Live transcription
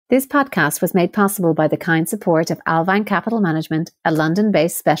This podcast was made possible by the kind support of Alvine Capital Management, a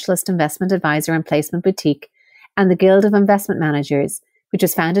London-based specialist investment advisor and placement boutique, and the Guild of Investment Managers, which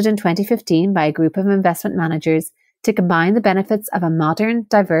was founded in 2015 by a group of investment managers to combine the benefits of a modern,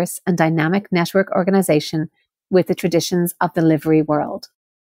 diverse, and dynamic network organisation with the traditions of the livery world.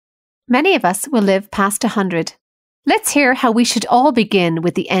 Many of us will live past 100. Let's hear how we should all begin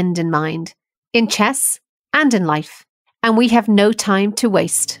with the end in mind, in chess and in life. And we have no time to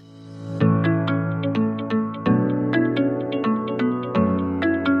waste.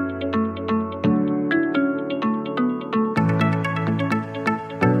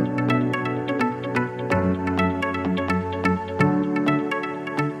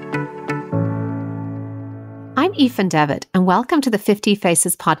 I'm Aoife Devitt, and welcome to the 50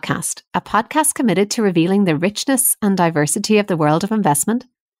 Faces podcast, a podcast committed to revealing the richness and diversity of the world of investment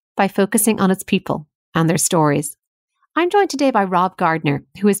by focusing on its people and their stories. I'm joined today by Rob Gardner,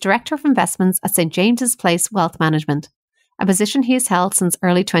 who is Director of Investments at St. James's Place Wealth Management, a position he has held since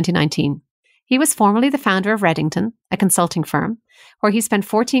early 2019. He was formerly the founder of Redington, a consulting firm, where he spent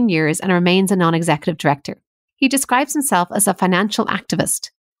 14 years and remains a non-executive director. He describes himself as a financial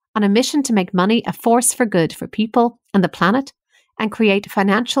activist, on a mission to make money a force for good for people and the planet and create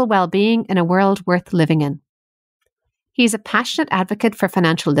financial well-being in a world worth living in. He is a passionate advocate for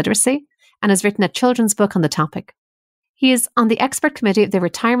financial literacy and has written a children's book on the topic. He is on the expert committee of the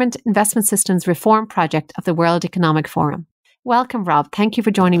Retirement Investment Systems Reform Project of the World Economic Forum. Welcome, Rob. Thank you for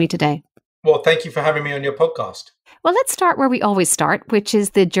joining me today. Well, thank you for having me on your podcast. Well, let's start where we always start, which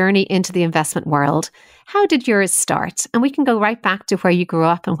is the journey into the investment world. How did yours start? And we can go right back to where you grew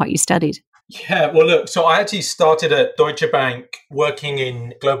up and what you studied. Yeah, well, look, so I actually started at Deutsche Bank working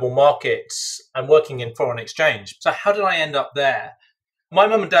in global markets and working in foreign exchange. So how did I end up there? My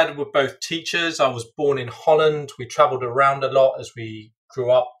mum and dad were both teachers. I was born in Holland. We traveled around a lot as we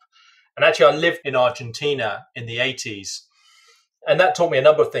grew up. And actually, I lived in Argentina in the 80s. And that taught me a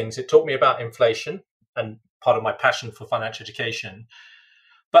number of things. It taught me about inflation and part of my passion for financial education.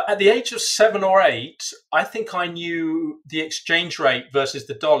 But at the age of 7 or 8, I think I knew the exchange rate versus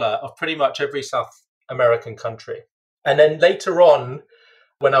the dollar of pretty much every South American country. And then later on,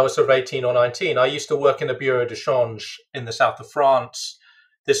 when I was sort of 18 or 19, I used to work in a bureau de change in the south of France.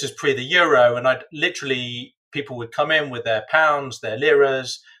 This was pre the euro, and people would come in with their pounds, their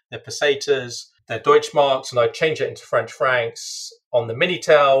liras, their pesetas, their Deutschmarks, and I'd change it into French francs on the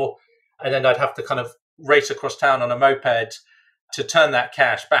Minitel, and then I'd have to kind of race across town on a moped to turn that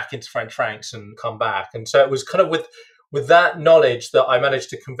cash back into French francs and come back. And so it was kind of with that knowledge that I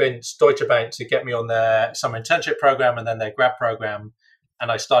managed to convince Deutsche Bank to get me on their summer internship program and then their grad program,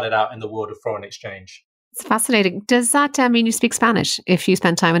 and I started out in the world of foreign exchange. It's fascinating. Does that mean you speak Spanish if you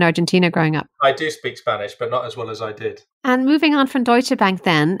spent time in Argentina growing up? I do speak Spanish, but not as well as I did. And moving on from Deutsche Bank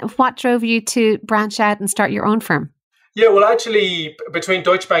then, what drove you to branch out and start your own firm? Yeah, well, actually, between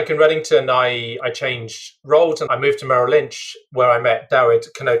Deutsche Bank and Redington, I changed roles and I moved to Merrill Lynch, where I met Dawid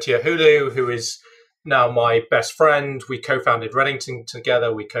Kanotia-Hulu, who is now my best friend. We co-founded Redington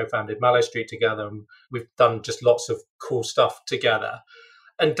together. We co-founded Mallow Street together. And we've done just lots of cool stuff together.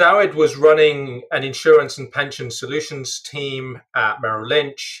 And Dawid was running an insurance and pension solutions team at Merrill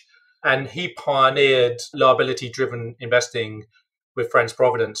Lynch, and he pioneered liability-driven investing with Friends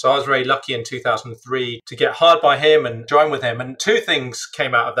Providence. So I was very lucky in 2003 to get hired by him and join with him. And two things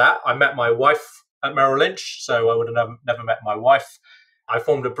came out of that. I met my wife at Merrill Lynch, so I would have never met my wife. I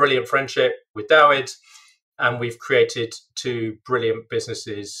formed a brilliant friendship with Dawid, and we've created two brilliant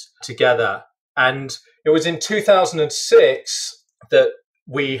businesses together. And it was in 2006 that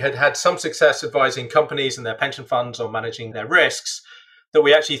we had some success advising companies and their pension funds on managing their risks, that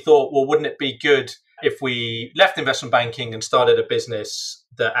we actually thought, well, wouldn't it be good if we left investment banking and started a business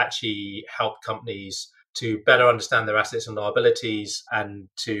that actually helped companies to better understand their assets and liabilities and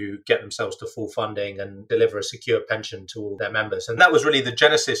to get themselves to full funding and deliver a secure pension to all their members. And that was really the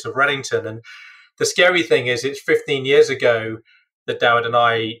genesis of Redington. And the scary thing is it's 15 years ago that Dawid and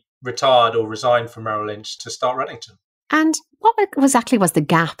I retired or resigned from Merrill Lynch to start Redington. And what exactly was the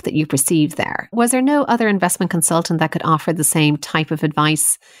gap that you perceived there? Was there no other investment consultant that could offer the same type of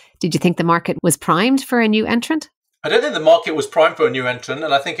advice? Did you think the market was primed for a new entrant? I don't think the market was primed for a new entrant.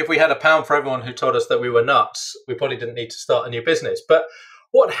 And I think if we had a pound for everyone who told us that we were nuts, we probably didn't need to start a new business. But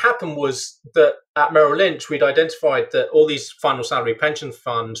what happened was that at Merrill Lynch, we'd identified that all these final salary pension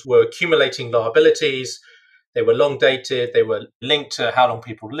funds were accumulating liabilities. They were long dated. They were linked to how long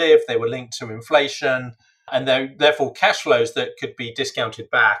people live. They were linked to inflation. And therefore cash flows that could be discounted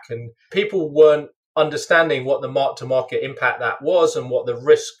back. And people weren't understanding what the mark-to-market impact that was and what the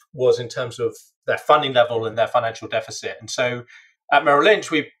risk was in terms of their funding level and their financial deficit. And so at Merrill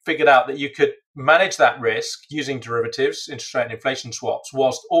Lynch, we figured out that you could manage that risk using derivatives, interest rate and inflation swaps,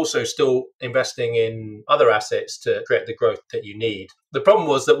 whilst also still investing in other assets to create the growth that you need. The problem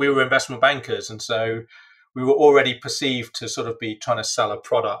was that we were investment bankers, and so we were already perceived to sort of be trying to sell a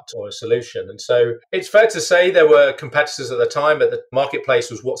product or a solution. And so it's fair to say there were competitors at the time, but the marketplace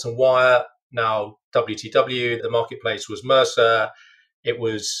was Watson Wire, now WTW. The marketplace was Mercer. It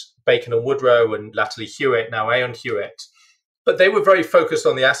was Bacon and Woodrow, and latterly Hewitt, now Aon Hewitt. But they were very focused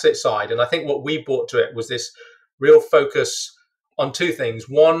on the asset side. And I think what we brought to it was this real focus on two things.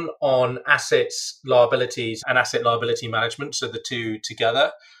 One, on assets, liabilities, and asset liability management. So the two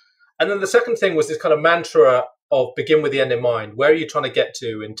together. And then the second thing was this kind of mantra of begin with the end in mind. Where are you trying to get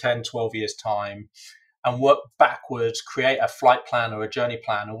to in 10, 12 years' time? And work backwards, create a flight plan or a journey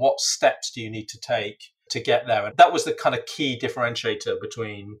plan. And what steps do you need to take to get there? And that was the kind of key differentiator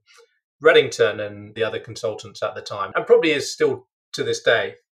between Redington and the other consultants at the time, and probably is still to this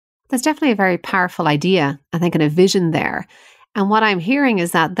day. There's definitely a very powerful idea, I think, and a vision there. And what I'm hearing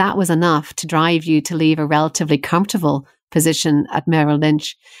is that that was enough to drive you to leave a relatively comfortable position at Merrill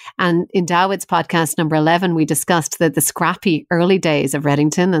Lynch. And in Dawood's podcast number 11, we discussed the scrappy early days of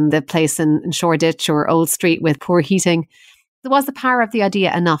Redington and the place in Shoreditch or Old Street with poor heating. Was the power of the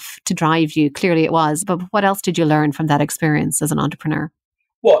idea enough to drive you? Clearly it was. But what else did you learn from that experience as an entrepreneur?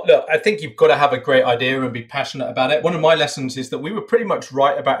 Well, look, I think you've got to have a great idea and be passionate about it. One of my lessons is that we were pretty much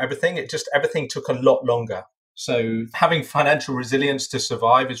right about everything. Everything took a lot longer. So having financial resilience to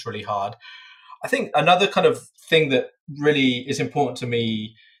survive is really hard. I think another kind of thing that really is important to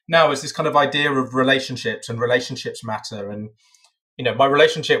me now is this kind of idea of relationships, and relationships matter. And, you know, my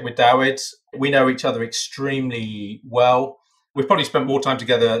relationship with Dawood, we know each other extremely well. We've probably spent more time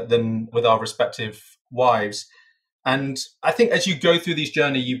together than with our respective wives. And I think as you go through this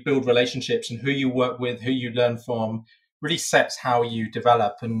journey, you build relationships, and who you work with, who you learn from, really sets how you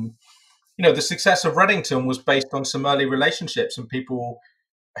develop. And, you know, the success of Redington was based on some early relationships and people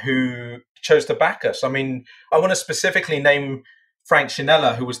who chose to back us. I mean, I want to specifically name Frank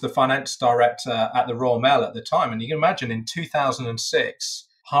Shinella, who was the finance director at the Royal Mail at the time. And you can imagine in 2006,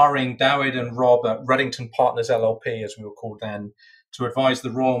 hiring Dawood and Rob at Redington Partners LLP, as we were called then, to advise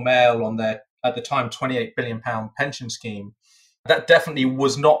the Royal Mail on their, at the time, £28 billion pension scheme. That definitely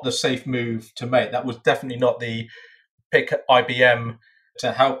was not the safe move to make. That was definitely not the pick IBM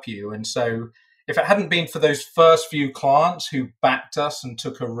to help you. And so if it hadn't been for those first few clients who backed us and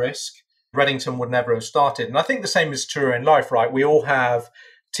took a risk, Redington would never have started. And I think the same is true in life, right? We all have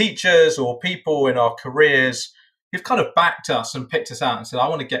teachers or people in our careers who've kind of backed us and picked us out and said, I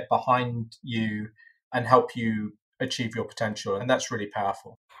want to get behind you and help you achieve your potential. And that's really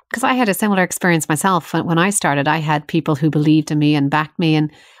powerful. Because I had a similar experience myself. When I started, I had people who believed in me and backed me.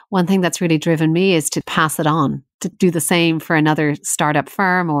 And one thing that's really driven me is to pass it on, to do the same for another startup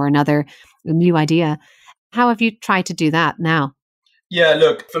firm or another new idea. How have you tried to do that now? Yeah,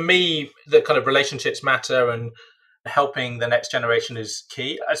 look, for me, the kind of relationships matter, and helping the next generation is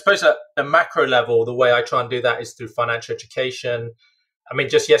key. I suppose at the macro level, the way I try and do that is through financial education. I mean,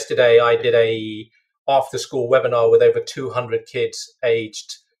 just yesterday, I did a after-school webinar with over 200 kids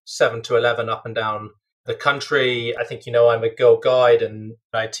aged 7 to 11 up and down the country. I think, you know, I'm a Girl Guide, and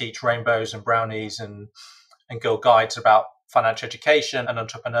I teach rainbows and brownies and Girl Guides about financial education and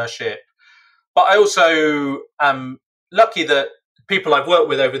entrepreneurship. But I also am lucky that people I've worked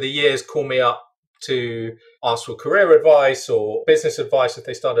with over the years call me up to ask for career advice or business advice if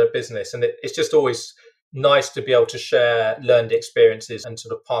they start a business. And it's just always nice to be able to share learned experiences and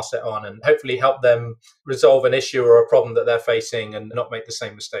sort of pass it on and hopefully help them resolve an issue or a problem that they're facing and not make the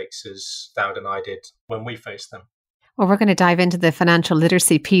same mistakes as Dawood and I did when we faced them. Well, we're going to dive into the financial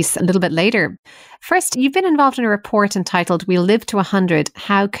literacy piece a little bit later. First, you've been involved in a report entitled We'll Live to 100,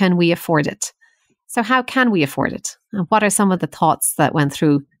 How Can We Afford It? So how can we afford it? And what are some of the thoughts that went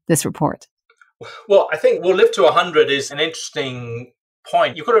through this report? Well, I think We'll Live to 100 is an interesting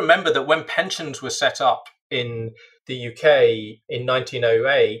point. You've got to remember that when pensions were set up in the UK in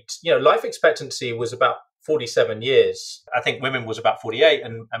 1908, you know, life expectancy was about 47 years. I think women was about 48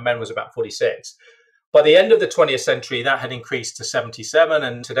 and men was about 46. By the end of the 20th century, that had increased to 77.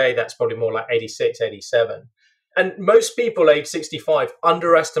 And today that's probably more like 86, 87. And most people age 65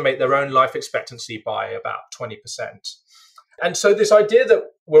 underestimate their own life expectancy by about 20%. And so this idea that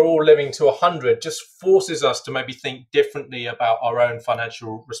we're all living to 100 just forces us to maybe think differently about our own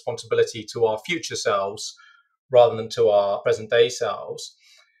financial responsibility to our future selves rather than to our present day selves.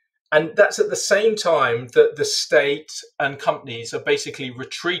 And that's at the same time that the state and companies are basically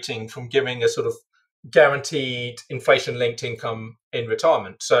retreating from giving a sort of guaranteed inflation-linked income in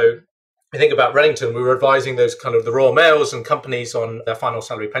retirement. So you think about Redington, we were advising those kind of the Royal Mails and companies on their final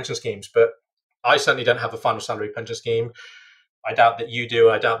salary pension schemes. But I certainly don't have a final salary pension scheme. I doubt that you do.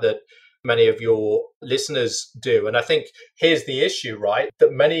 I doubt that many of your listeners do. And I think here's the issue, right?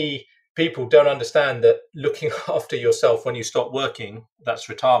 That many people don't understand that looking after yourself when you stop working, that's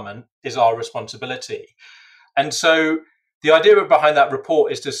retirement, is our responsibility. And so the idea behind that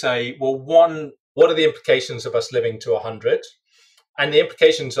report is to say, well, one, what are the implications of us living to 100? And the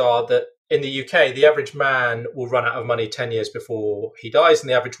implications are that in the UK, the average man will run out of money 10 years before he dies, and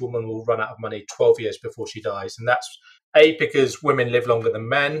the average woman will run out of money 12 years before she dies. And that's A, because women live longer than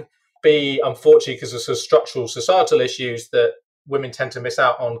men. B, unfortunately, because of sort of structural societal issues that women tend to miss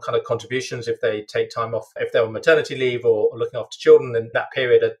out on kind of contributions if they take time off, if they're on maternity leave or looking after children in that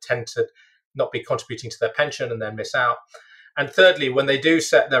period, tend to not be contributing to their pension and then miss out. And thirdly, when they do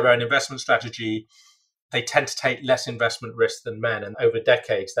set their own investment strategy, they tend to take less investment risk than men. And over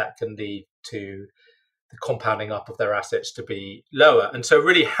decades, that can lead to the compounding up of their assets to be lower. And so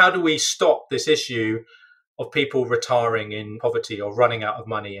really, how do we stop this issue of people retiring in poverty or running out of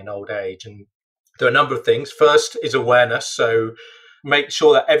money in old age? And there are a number of things. First is awareness. So make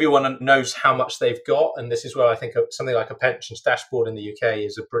sure that everyone knows how much they've got. And this is where I think something like a pensions dashboard in the UK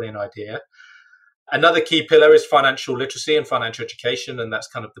is a brilliant idea. Another key pillar is financial literacy and financial education. And that's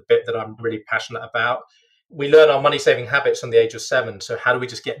kind of the bit that I'm really passionate about. We learn our money saving habits from the age of 7. So how do we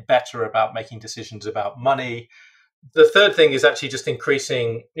just get better about making decisions about money? The third thing is actually just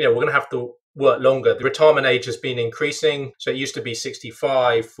increasing, we're going to have to work longer. The retirement age has been increasing. So it used to be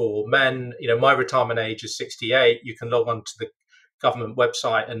 65 for men. My retirement age is 68. You can log on to the government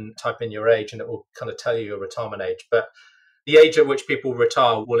website and type in your age and it will kind of tell you your retirement age. But the age at which people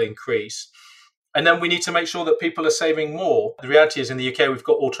retire will increase. And then we need to make sure that people are saving more. The reality is in the UK, we've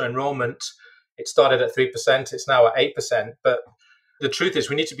got auto enrollment. It started at 3%. It's now at 8%. But the truth is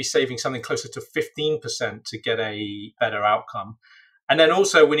we need to be saving something closer to 15% to get a better outcome. And then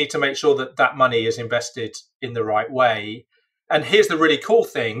also we need to make sure that that money is invested in the right way. And here's the really cool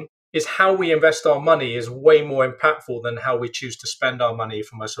thing is how we invest our money is way more impactful than how we choose to spend our money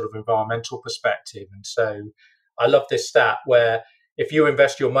from a sort of environmental perspective. And so I love this stat where if you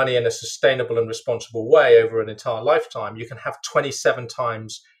invest your money in a sustainable and responsible way over an entire lifetime, you can have 27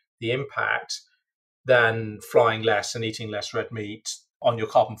 times the impact than flying less and eating less red meat on your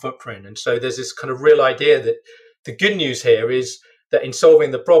carbon footprint. And so there's this kind of real idea that the good news here is that in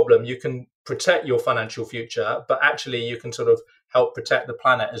solving the problem, you can protect your financial future, but actually you can sort of help protect the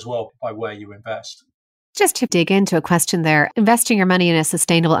planet as well by where you invest. Just to dig into a question there, investing your money in a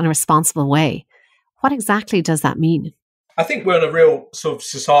sustainable and responsible way, what exactly does that mean? I think we're in a real sort of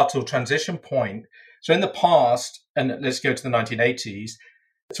societal transition point. So in the past, and let's go to the 1980s,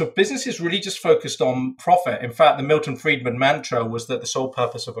 so businesses really just focused on profit. In fact, the Milton Friedman mantra was that the sole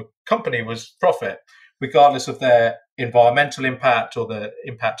purpose of a company was profit, regardless of their environmental impact or the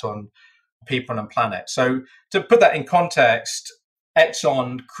impact on people and planet. So to put that in context,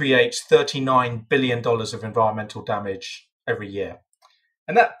 Exxon creates $39 billion of environmental damage every year.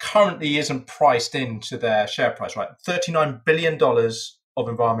 And that currently isn't priced into their share price, right? $39 billion of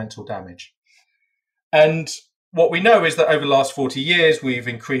environmental damage. And what we know is that over the last 40 years, we've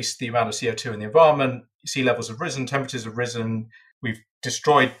increased the amount of CO2 in the environment. Sea levels have risen, temperatures have risen. We've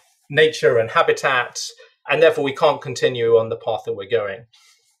destroyed nature and habitats, and therefore we can't continue on the path that we're going.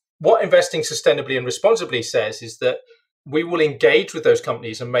 What investing sustainably and responsibly says is that we will engage with those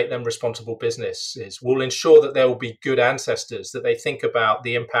companies and make them responsible businesses. We'll ensure that there will be good ancestors, that they think about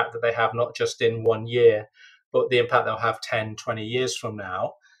the impact that they have not just in 1 year, but the impact they'll have 10, 20 years from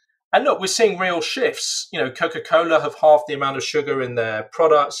now. And look, we're seeing real shifts. Coca-Cola have halved the amount of sugar in their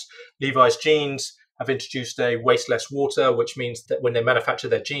products. Levi's jeans have introduced a waste less water, which means that when they manufacture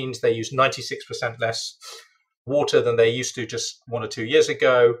their jeans, they use 96% less water than they used to just 1 or 2 years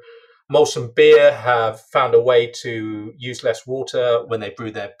ago. Molson Beer have found a way to use less water when they brew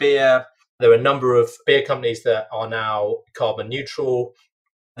their beer. There are a number of beer companies that are now carbon neutral.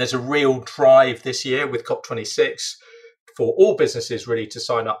 There's a real drive this year with COP26 for all businesses really to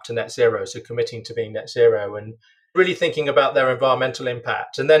sign up to net zero, so committing to being net zero and really thinking about their environmental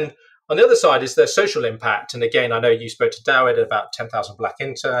impact. And then on the other side is their social impact. And again, I know you spoke to Dawid about 10,000 Black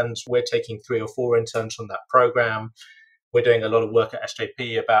interns. We're taking 3 or 4 interns from that program. We're doing a lot of work at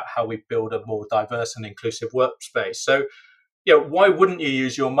SJP about how we build a more diverse and inclusive workspace. So, why wouldn't you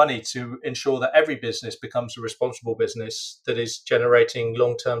use your money to ensure that every business becomes a responsible business that is generating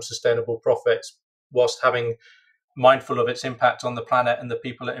long-term sustainable profits whilst having mindful of its impact on the planet and the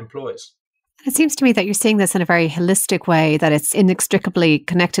people it employs? It seems to me that you're seeing this in a very holistic way, that it's inextricably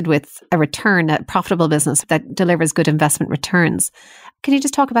connected with a return, a profitable business that delivers good investment returns. Can you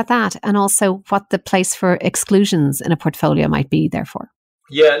just talk about that and also what the place for exclusions in a portfolio might be, therefore?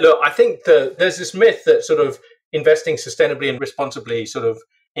 Yeah, look, I think that there's this myth that sort of investing sustainably and responsibly sort of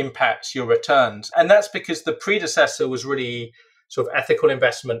impacts your returns. And that's because the predecessor was really sort of ethical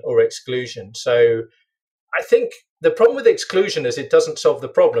investment or exclusion. So I think the problem with exclusion is it doesn't solve the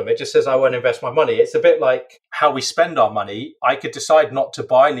problem. It just says, I won't invest my money. It's a bit like how we spend our money. I could decide not to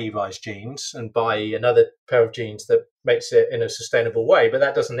buy Levi's jeans and buy another pair of jeans that makes it in a sustainable way, but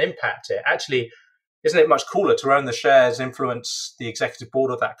that doesn't impact it. Actually, isn't it much cooler to own the shares, influence the executive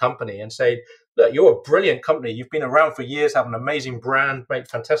board of that company and say, look, you're a brilliant company. You've been around for years, have an amazing brand, make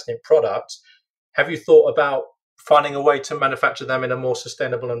fantastic products. Have you thought about finding a way to manufacture them in a more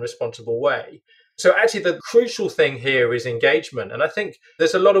sustainable and responsible way? So actually, the crucial thing here is engagement. And I think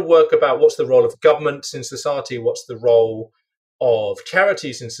there's a lot of work about what's the role of governments in society, what's the role of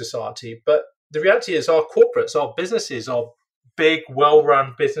charities in society. But the reality is our corporates, our businesses are big,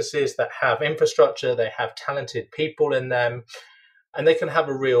 well-run businesses that have infrastructure, they have talented people in them, and they can have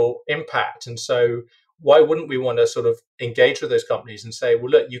a real impact. And so why wouldn't we want to sort of engage with those companies and say, well,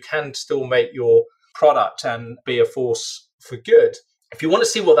 look, you can still make your product and be a force for good? If you want to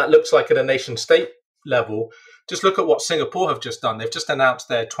see what that looks like at a nation state level, just look at what Singapore have just done. They've just announced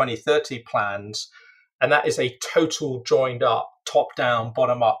their 2030 plans, and that is a total joined up, top down,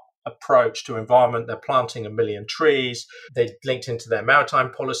 bottom up approach to environment. They're planting 1 million trees. They linked into their maritime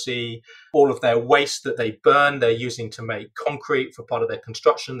policy. All of their waste that they burn, they're using to make concrete for part of their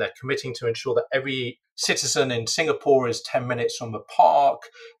construction. They're committing to ensure that every citizen in Singapore is 10 minutes from the park.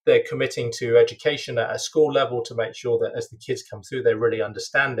 They're committing to education at a school level to make sure that as the kids come through, they really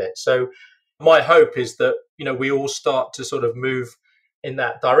understand it. So my hope is that, we all start to sort of move in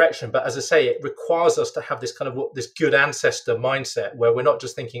that direction. But as I say, it requires us to have this kind of this good ancestor mindset where we're not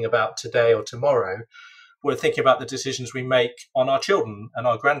just thinking about today or tomorrow. We're thinking about the decisions we make on our children and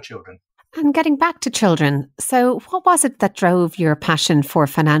our grandchildren. And getting back to children, so what was it that drove your passion for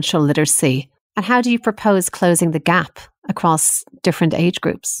financial literacy? And how do you propose closing the gap across different age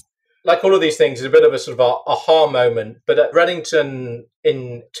groups? Like all of these things, it's a bit of a sort of aha moment. But at Redington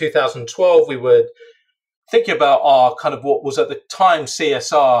in 2012, we were thinking about our kind of what was at the time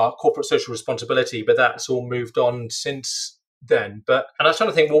CSR, corporate social responsibility, but that's all moved on since then. And I was trying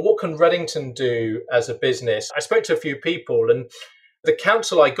to think, well, what can Redington do as a business? I spoke to a few people, and the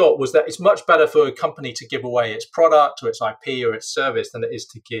counsel I got was that it's much better for a company to give away its product or its IP or its service than it is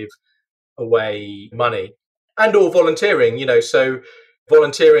to give away money and or volunteering, so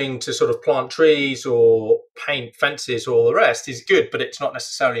volunteering to sort of plant trees or paint fences or all the rest is good, but it's not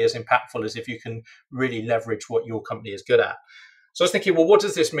necessarily as impactful as if you can really leverage what your company is good at. So I was thinking, well, what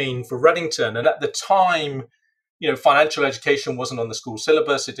does this mean for Redington? And at the time, financial education wasn't on the school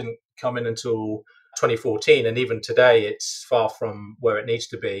syllabus. It didn't come in until 2014. And even today, it's far from where it needs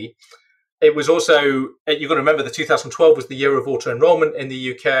to be. It was also, you've got to remember, the 2012 was the year of auto enrollment in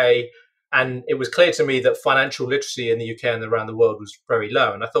the UK. And it was clear to me that financial literacy in the UK and around the world was very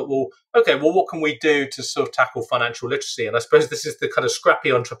low. And I thought, what can we do to sort of tackle financial literacy? And I suppose this is the kind of scrappy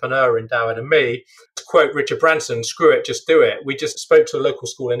entrepreneur in Dowd and me. To quote Richard Branson, screw it, just do it. We just spoke to a local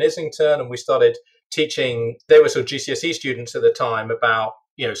school in Islington and we started teaching. They were sort of GCSE students at the time about,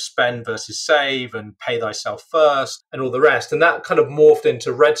 spend versus save and pay thyself first and all the rest. And that kind of morphed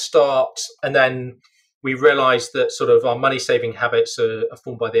into Red Start. And then we realized that sort of our money saving habits are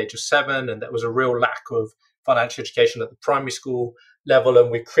formed by the age of 7, and there was a real lack of financial education at the primary school level.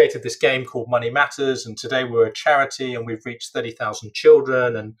 And we created this game called Money Matters. And today we're a charity and we've reached 30,000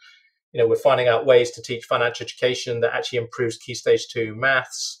 children. And, we're finding out ways to teach financial education that actually improves Key Stage 2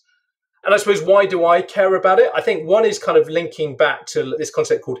 maths. And I suppose, why do I care about it? I think one is kind of linking back to this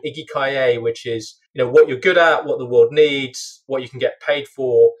concept called Ikigai, which is, what you're good at, what the world needs, what you can get paid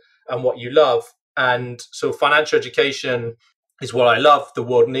for, and what you love. And so financial education is what I love. The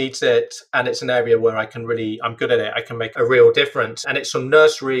world needs it. And it's an area where I'm good at it. I can make a real difference. And it's from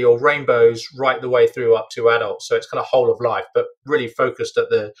nursery or rainbows right the way through up to adults. So it's kind of whole of life, but really focused at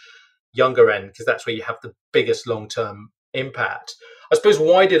the younger end, because that's where you have the biggest long-term impact. I suppose,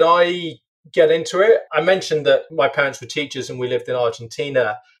 why did I get into it? I mentioned that my parents were teachers and we lived in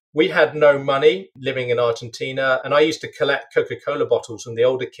Argentina. We had no money living in Argentina. And I used to collect Coca-Cola bottles from the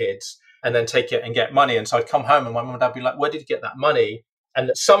older kids and then take it and get money. And so I'd come home and my mum and dad would be like, where did you get that money? And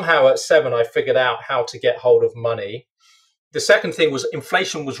somehow at 7, I figured out how to get hold of money. The second thing was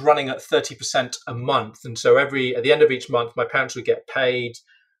inflation was running at 30% a month. And so at the end of each month, my parents would get paid.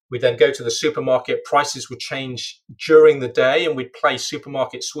 We'd then go to the supermarket. Prices would change during the day, and we'd play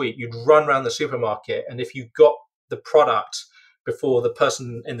supermarket sweep. You'd run around the supermarket, and if you got the product before the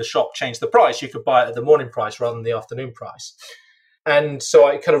person in the shop changed the price, you could buy it at the morning price rather than the afternoon price. And so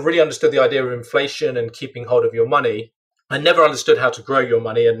I kind of really understood the idea of inflation and keeping hold of your money. I never understood how to grow your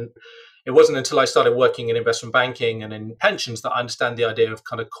money. And it wasn't until I started working in investment banking and in pensions that I understand the idea of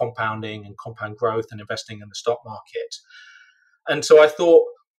kind of compounding and compound growth and investing in the stock market. And so I thought,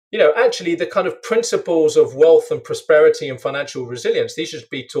 actually the kind of principles of wealth and prosperity and financial resilience, these should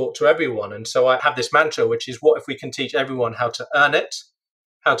be taught to everyone. And so I have this mantra, which is, what if we can teach everyone how to earn it,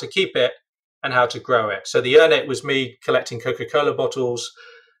 how to keep it, and how to grow it? So the earn it was me collecting Coca-Cola bottles.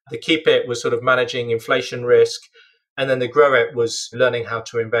 The keep it was sort of managing inflation risk. And then the grow it was learning how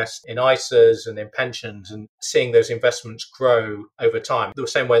to invest in ISAs and in pensions and seeing those investments grow over time, the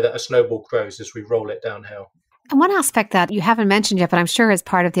same way that a snowball grows as we roll it downhill. And one aspect that you haven't mentioned yet, but I'm sure as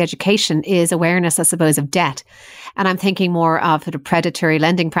part of the education, is awareness, I suppose, of debt. And I'm thinking more of sort of predatory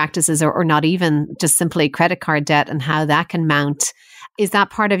lending practices or not even just simply credit card debt and how that can mount. Is that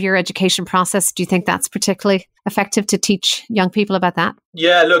part of your education process? Do you think that's particularly effective to teach young people about that?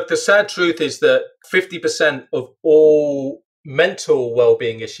 Yeah, look, the sad truth is that 50% of all mental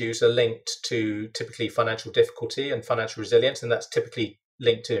well-being issues are linked to typically financial difficulty and financial resilience, and that's typically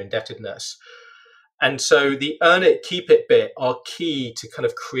linked to indebtedness. And so the earn it, keep it bit are key to kind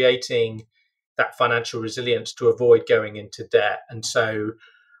of creating that financial resilience to avoid going into debt. And so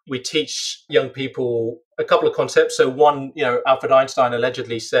we teach young people a couple of concepts. So one, Albert Einstein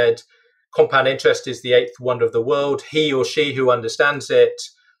allegedly said, compound interest is the eighth wonder of the world. He or she who understands it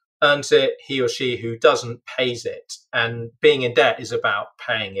earns it. He or she who doesn't pays it. And being in debt is about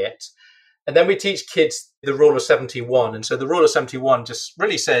paying it. And then we teach kids the rule of 71. And so the rule of 71 just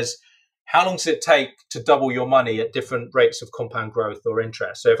really says, how long does it take to double your money at different rates of compound growth or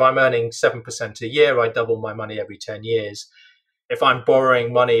interest? So if I'm earning 7% a year, I double my money every 10 years. If I'm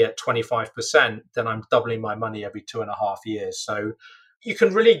borrowing money at 25%, then I'm doubling my money every 2.5 years. So you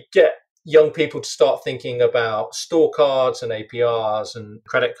can really get young people to start thinking about store cards and APRs and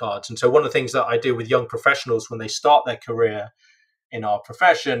credit cards. And so one of the things that I do with young professionals when they start their career in our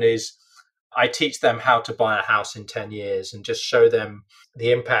profession is I teach them how to buy a house in 10 years and just show them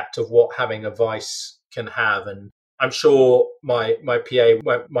the impact of what having a vice can have. And I'm sure my PA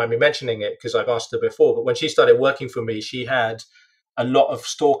won't mind me mentioning it because I've asked her before, but when she started working for me, she had a lot of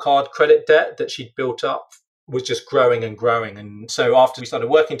store card credit debt that she'd built up, was just growing and growing. And so after we started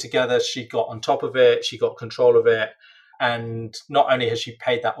working together, she got on top of it, she got control of it. And not only has she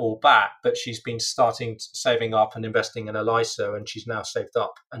paid that all back, but she's been starting saving up and investing in a LISA, and she's now saved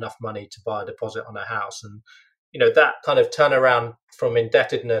up enough money to buy a deposit on her house. And, that kind of turnaround from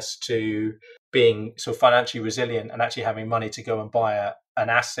indebtedness to being sort of financially resilient and actually having money to go and buy an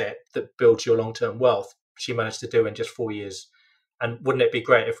asset that builds your long-term wealth, she managed to do in just 4 years. And wouldn't it be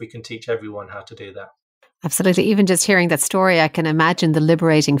great if we can teach everyone how to do that? Absolutely. Even just hearing that story, I can imagine the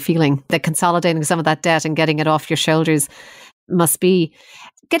liberating feeling that consolidating some of that debt and getting it off your shoulders must be.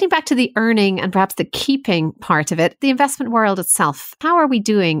 Getting back to the earning and perhaps the keeping part of it, the investment world itself, how are we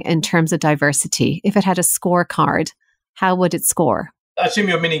doing in terms of diversity? If it had a scorecard, how would it score? I assume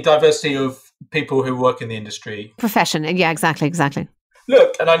you're meaning diversity of people who work in the industry. Profession. Yeah, exactly.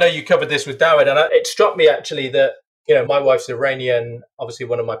 Look, and I know you covered this with Dawid, and it struck me actually that, my wife's Iranian. Obviously,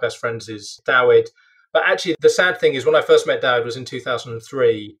 one of my best friends is Dawid. But actually, the sad thing is when I first met Dawid was in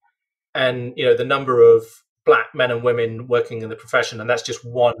 2003. And, the number of Black men and women working in the profession, and that's just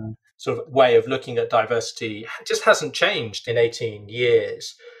one sort of way of looking at diversity, just hasn't changed in 18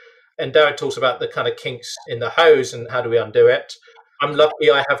 years. And Dawid talks about the kind of kinks in the hose and how do we undo it. I'm lucky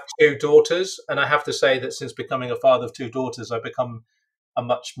I have 2 daughters. And I have to say that since becoming a father of 2 daughters, I've become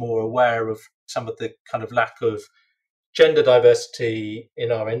much more aware of some of the kind of lack of gender diversity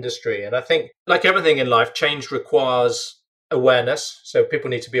in our industry. And I think, like everything in life, change requires awareness. So people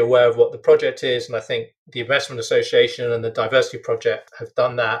need to be aware of what the project is. And I think the Investment Association and the Diversity Project have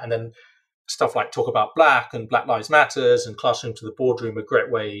done that. And then stuff like Talk About Black and Black Lives Matters and Classroom to the Boardroom are a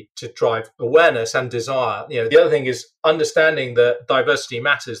great way to drive awareness and desire. The other thing is understanding that diversity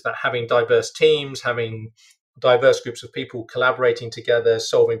matters, that having diverse teams, having diverse groups of people collaborating together,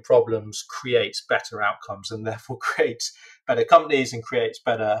 solving problems creates better outcomes and therefore creates better companies and creates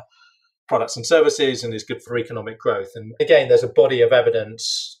better products and services and is good for economic growth. And again, there's a body of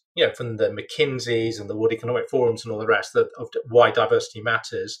evidence, from the McKinseys and the World Economic Forums and all the rest of why diversity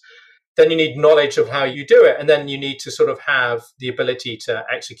matters. Then you need knowledge of how you do it. And then you need to sort of have the ability to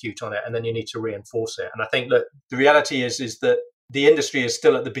execute on it. And then you need to reinforce it. And I think that the reality is that the industry is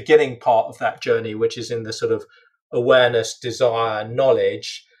still at the beginning part of that journey, which is in the sort of awareness, desire,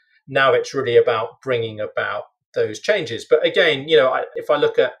 knowledge. Now it's really about bringing about those changes. But again, if I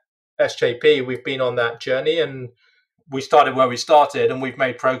look at SJP, we've been on that journey, and we started where we started, and we've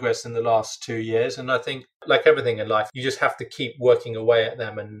made progress in the last 2 years. And I think, like everything in life, you just have to keep working away at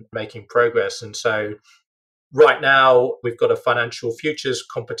them and making progress. And so right now, we've got a financial futures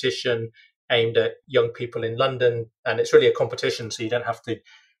competition aimed at young people in London. And it's really a competition, so you don't have to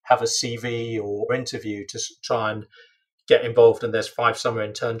have a CV or interview to try and get involved. And there's 5 summer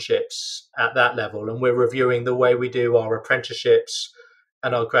internships at that level. And we're reviewing the way we do our apprenticeships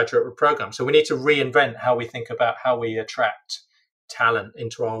and our graduate program. So we need to reinvent how we think about how we attract talent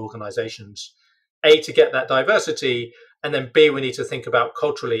into our organizations. A, to get that diversity, and then B, we need to think about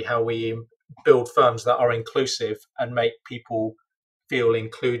culturally how we build firms that are inclusive and make people feel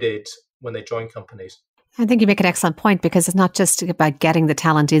included when they join companies. I think you make an excellent point, because it's not just about getting the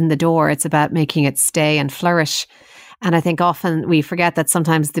talent in the door, it's about making it stay and flourish. And I think often we forget that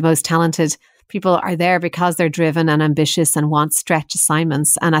sometimes the most talented people are there because they're driven and ambitious and want stretch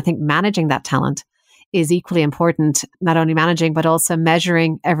assignments. And I think managing that talent is equally important, not only managing, but also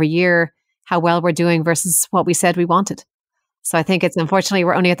measuring every year how well we're doing versus what we said we wanted. So I think it's, unfortunately,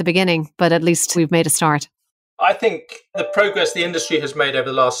 we're only at the beginning, but at least we've made a start. I think the progress the industry has made over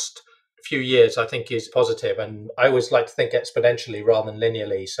the last few years, I think, is positive. And I always like to think exponentially rather than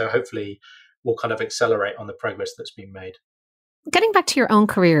linearly. So hopefully we'll kind of accelerate on the progress that's been made. Getting back to your own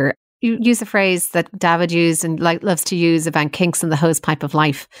career, you use a phrase that David used and loves to use about kinks in the hose pipe of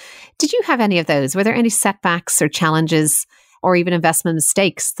life. Did you have any of those? Were there any setbacks or challenges or even investment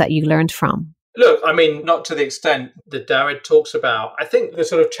mistakes that you learned from? Look, I mean, not to the extent that David talks about. I think the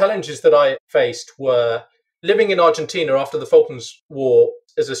sort of challenges that I faced were living in Argentina after the Falklands War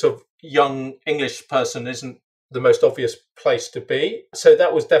as a sort of young English person isn't the most obvious place to be. So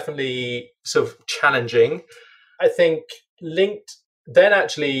that was definitely sort of challenging. I think linked, then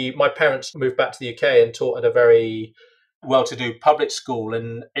actually my parents moved back to the UK and taught at a very well-to-do public school.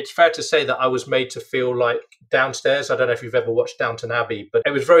 And it's fair to say that I was made to feel like downstairs. I don't know if you've ever watched Downton Abbey, but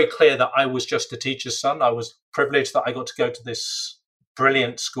it was very clear that I was just a teacher's son. I was privileged that I got to go to this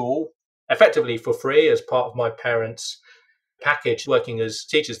brilliant school, effectively for free as part of my parents' package working as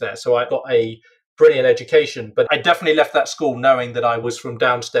teachers there. So I got a brilliant education, but I definitely left that school knowing that I was from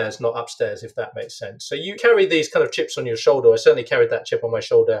downstairs, not upstairs, if that makes sense. So you carry these kind of chips on your shoulder. I certainly carried that chip on my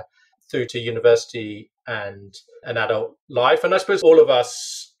shoulder through to university and an adult life. And I suppose all of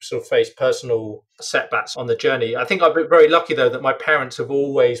us sort of face personal setbacks on the journey. I think I've been very lucky, though, that my parents have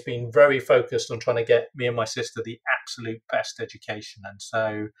always been very focused on trying to get me and my sister the absolute best education. And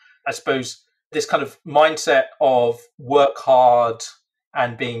so I suppose this kind of mindset of work hard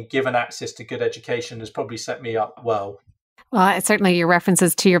and being given access to good education has probably set me up well. Well, certainly your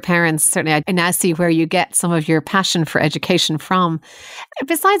references to your parents, certainly I now see where you get some of your passion for education from.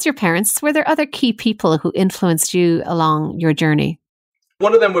 Besides your parents, were there other key people who influenced you along your journey?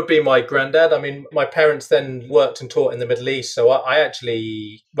 One of them would be my granddad. I mean, my parents then worked and taught in the Middle East. So I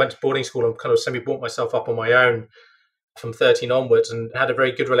actually went to boarding school and kind of semi-brought myself up on my own from 13 onwards and had a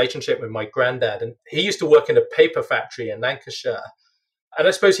very good relationship with my granddad. And he used to work in a paper factory in Lancashire. And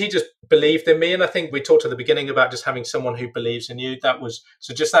I suppose he just believed in me. And I think we talked at the beginning about just having someone who believes in you.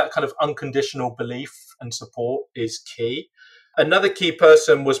 So just that kind of unconditional belief and support is key. Another key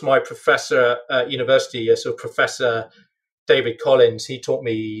person was my professor at university, a sort of Professor David Collins. He taught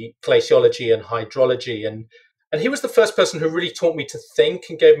me glaciology and hydrology. And he was the first person who really taught me to think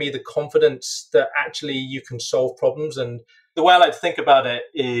and gave me the confidence that actually you can solve problems. And the way I like to think about it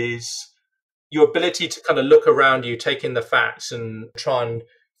is your ability to kind of look around you, take in the facts and try and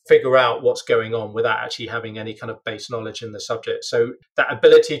figure out what's going on without actually having any kind of base knowledge in the subject. So that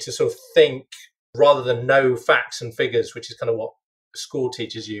ability to sort of think rather than know facts and figures, which is kind of what school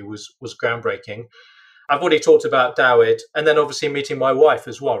teaches you, was groundbreaking. I've already talked about Dawid, and then obviously meeting my wife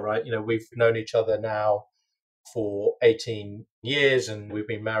as well, right? You know, we've known each other now for 18 years and we've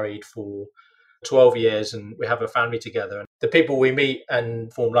been married for 12 years and we have a family together. And the people we meet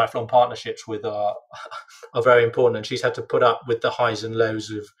and form lifelong partnerships with are very important. And she's had to put up with the highs and lows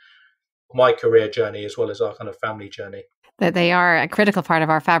of my career journey as well as our kind of family journey. That they are a critical part of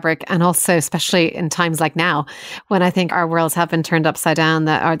our fabric, and also especially in times like now when I think our worlds have been turned upside down,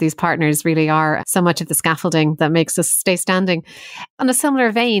 these partners really are so much of the scaffolding that makes us stay standing. On a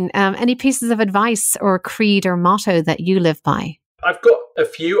similar vein, any pieces of advice or creed or motto that you live by? I've got a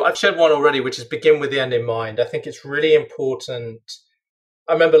few. I've shared one already, which is begin with the end in mind. I think it's really important.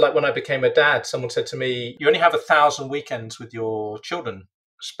 I remember like when I became a dad, someone said to me, you only have 1,000 weekends with your children,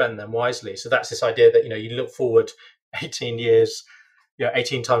 spend them wisely. So that's this idea that, you look forward 18 years,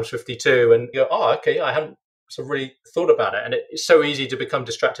 18 times 52 and you go, oh, okay, I hadn't sort of really thought about it. And it's so easy to become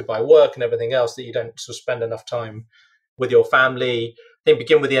distracted by work and everything else that you don't sort of spend enough time with your family. I think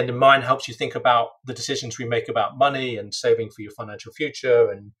begin with the end in mind helps you think about the decisions we make about money and saving for your financial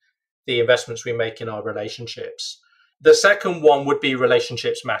future and the investments we make in our relationships. The second one would be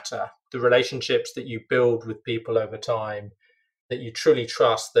relationships matter. The relationships that you build with people over time that you truly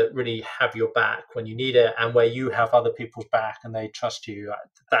trust, that really have your back when you need it, and where you have other people's back and they trust you.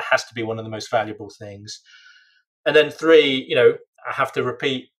 That has to be one of the most valuable things. And then three, I have to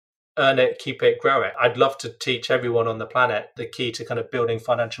repeat, earn it, keep it, grow it. I'd love to teach everyone on the planet the key to kind of building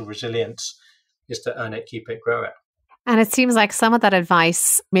financial resilience is to earn it, keep it, grow it. And it seems like some of that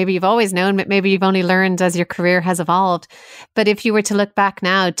advice, maybe you've always known, but maybe you've only learned as your career has evolved. But if you were to look back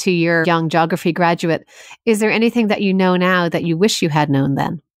now to your young geography graduate, is there anything that you know now that you wish you had known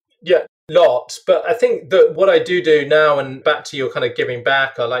then? Yeah, lots. But I think that what I do now, and back to your kind of giving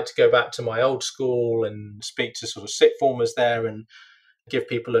back, I like to go back to my old school and speak to sort of sixth formers there and give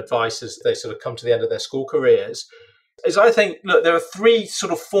people advice as they sort of come to the end of their school careers. Is I think, look, there are three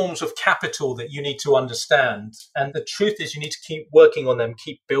sort of forms of capital that you need to understand. And the truth is you need to keep working on them,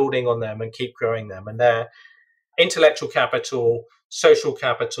 keep building on them and keep growing them. And they're intellectual capital, social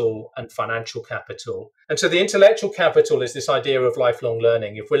capital, and financial capital. And so the intellectual capital is this idea of lifelong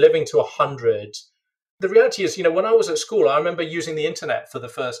learning. If we're living to 100, the reality is, when I was at school, I remember using the internet for the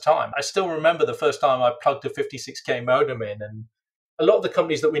first time. I still remember the first time I plugged a 56K modem in, and a lot of the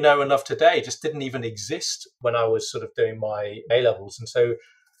companies that we know and love today just didn't even exist when I was sort of doing my A-levels. And so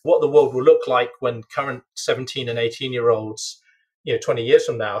what the world will look like when current 17 and 18-year-olds, 20 years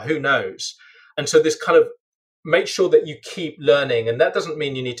from now, who knows? And so this kind of make sure that you keep learning. And that doesn't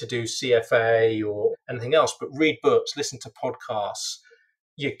mean you need to do CFA or anything else, but read books, listen to podcasts.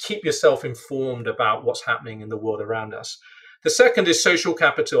 You keep yourself informed about what's happening in the world around us. The second is social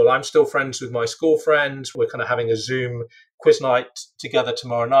capital. I'm still friends with my school friends. We're kind of having a Zoom quiz night together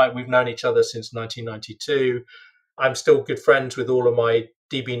tomorrow night. We've known each other since 1992. I'm still good friends with all of my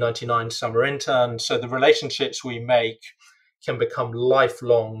DB99 summer interns. So the relationships we make can become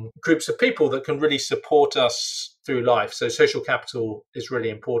lifelong groups of people that can really support us through life. So social capital is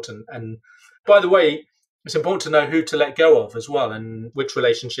really important. And by the way, it's important to know who to let go of as well and which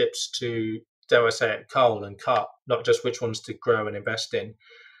relationships to, dare I say it, cull and cut, not just which ones to grow and invest in.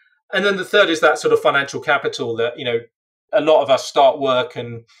 And then the third is that sort of financial capital that, a lot of us start work,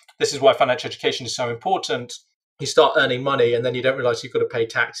 and this is why financial education is so important. You start earning money and then you don't realize you've got to pay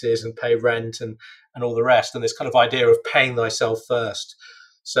taxes and pay rent and all the rest. And this kind of idea of paying thyself first.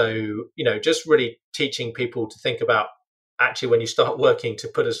 So, just really teaching people to think about actually when you start working to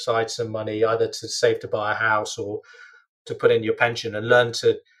put aside some money, either to save to buy a house or to put in your pension, and learn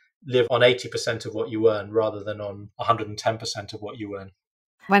to live on 80% of what you earn rather than on 110% of what you earn.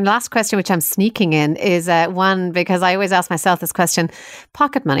 One last question, which I'm sneaking in, is one, because I always ask myself this question,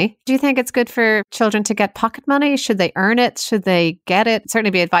 pocket money. Do you think it's good for children to get pocket money? Should they earn it? Should they get it?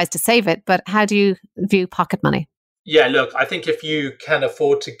 Certainly be advised to save it, but how do you view pocket money? Yeah, look, I think if you can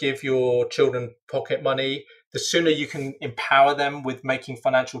afford to give your children pocket money, the sooner you can empower them with making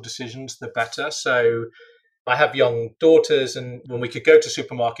financial decisions, the better. So I have young daughters, and when we could go to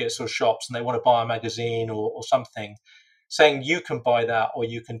supermarkets or shops and they want to buy a magazine or something, saying you can buy that or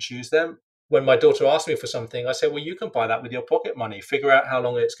you can choose them. When my daughter asks me for something, I say, well, you can buy that with your pocket money. Figure out how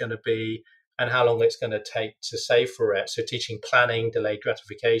long it's going to be and how long it's going to take to save for it. So teaching planning, delayed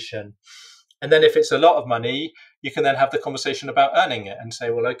gratification. And then if it's a lot of money, you can then have the conversation about earning it and say,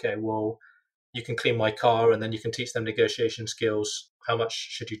 well, okay, well, you can clean my car, and then you can teach them negotiation skills. How much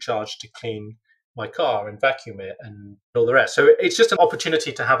should you charge to clean my car and vacuum it and all the rest? So it's just an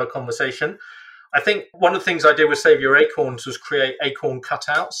opportunity to have a conversation. I think one of the things I did with Save Your Acorns was create acorn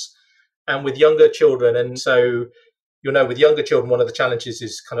cutouts, and with younger children. And so, with younger children, one of the challenges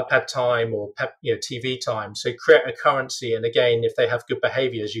is kind of pad time or TV time. So create a currency. And again, if they have good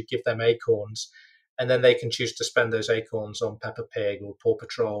behaviors, you give them acorns, and then they can choose to spend those acorns on Peppa Pig or Paw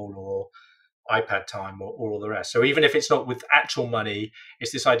Patrol or iPad time or all the rest. So even if it's not with actual money,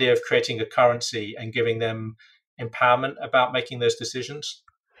 it's this idea of creating a currency and giving them empowerment about making those decisions.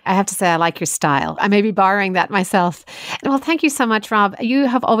 I have to say, I like your style. I may be borrowing that myself. Well, thank you so much, Rob. You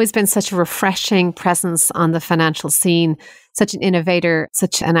have always been such a refreshing presence on the financial scene, such an innovator,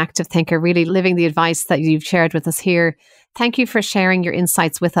 such an active thinker, really living the advice that you've shared with us here. Thank you for sharing your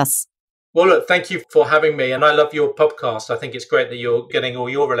insights with us. Well, look, thank you for having me. And I love your podcast. I think it's great that you're getting all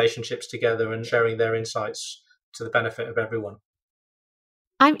your relationships together and sharing their insights to the benefit of everyone.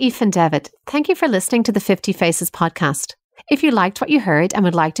 I'm Aoife Devitt. Thank you for listening to the 50 Faces podcast. If you liked what you heard and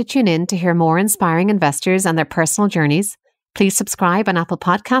would like to tune in to hear more inspiring investors and their personal journeys, please subscribe on Apple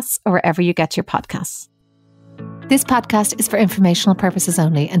Podcasts or wherever you get your podcasts. This podcast is for informational purposes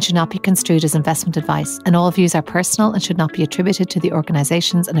only and should not be construed as investment advice, and all views are personal and should not be attributed to the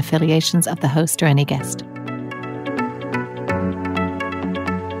organisations and affiliations of the host or any guest.